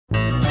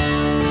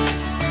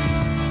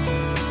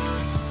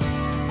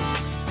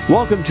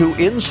Welcome to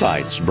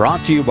Insights,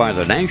 brought to you by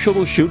the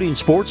National Shooting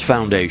Sports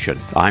Foundation.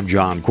 I'm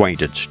John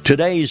Quaintance.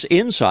 Today's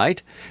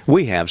Insight,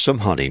 we have some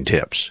hunting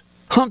tips.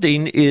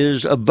 Hunting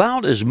is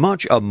about as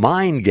much a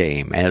mind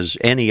game as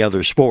any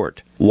other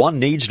sport. One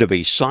needs to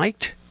be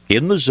psyched,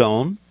 in the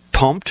zone,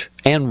 pumped,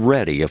 and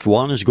ready if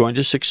one is going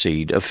to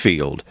succeed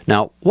afield.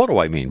 Now, what do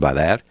I mean by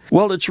that?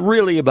 Well, it's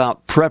really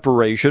about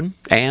preparation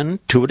and,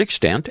 to an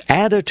extent,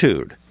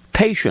 attitude.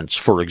 Patience,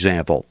 for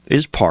example,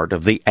 is part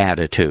of the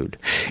attitude.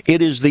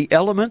 It is the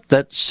element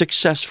that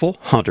successful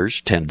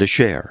hunters tend to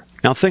share.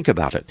 Now think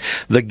about it.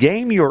 The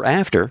game you're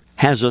after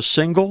has a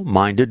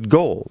single-minded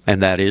goal,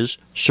 and that is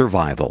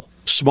survival.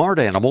 Smart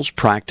animals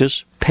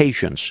practice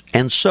patience,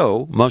 and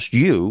so must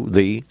you,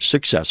 the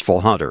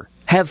successful hunter.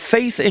 Have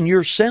faith in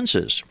your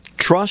senses.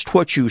 Trust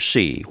what you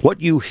see,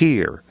 what you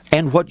hear,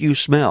 and what you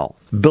smell.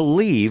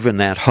 Believe in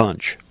that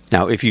hunch.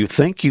 Now, if you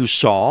think you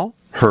saw,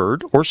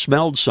 heard, or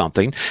smelled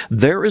something,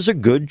 there is a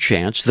good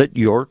chance that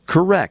you're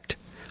correct.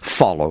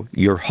 Follow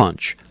your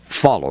hunch.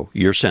 Follow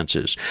your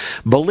senses.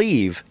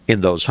 Believe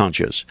in those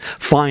hunches.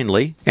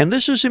 Finally, and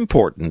this is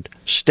important,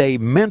 stay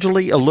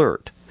mentally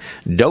alert.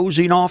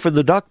 Dozing off in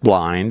the duck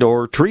blind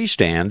or tree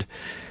stand,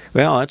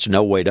 well, that's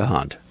no way to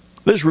hunt.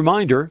 This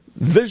reminder,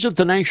 visit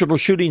the National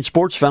Shooting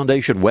Sports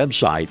Foundation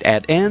website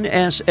at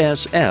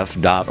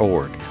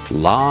nssf.org.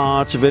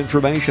 Lots of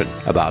information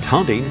about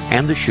hunting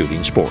and the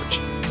shooting sports.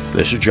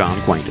 This is John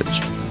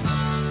Quaintance.